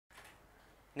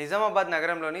నిజామాబాద్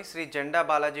నగరంలోని శ్రీ జెండా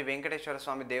బాలాజీ వెంకటేశ్వర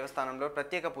స్వామి దేవస్థానంలో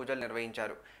ప్రత్యేక పూజలు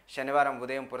నిర్వహించారు. శనివారం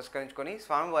ఉదయం పురస్కరించుకొని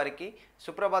స్వామివారికి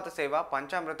సుప్రభాత సేవ,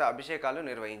 పంచామృత అభిషేకాలు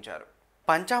నిర్వహించారు.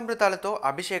 పంచామృతాలతో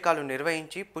అభిషేకాలు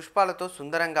నిర్వహించి పుష్పాలతో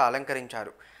సుందరంగా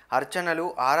అలంకరించారు.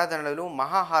 అర్చనలు, ఆరాధనలు,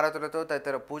 మహాహారతులతో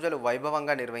తదితర పూజలు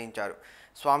వైభవంగా నిర్వహించారు.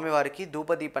 స్వామివారికి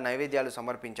ధూపదీప నైవేద్యాలు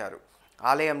సమర్పించారు.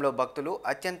 ఆలయంలో భక్తులు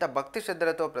అత్యంత భక్తి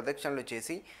శ్రద్ధలతో ప్రదక్షిణలు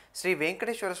చేసి శ్రీ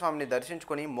వెంకటేశ్వర స్వామిని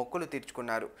దర్శించుకొని మొక్కులు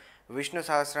తీర్చుకున్నారు. విష్ణు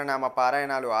సహస్రనామ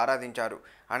పారాయణాలు ఆరాధించారు.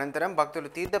 అనంతరం భక్తులు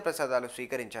తీర్థప్రసాదాలు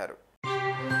స్వీకరించారు.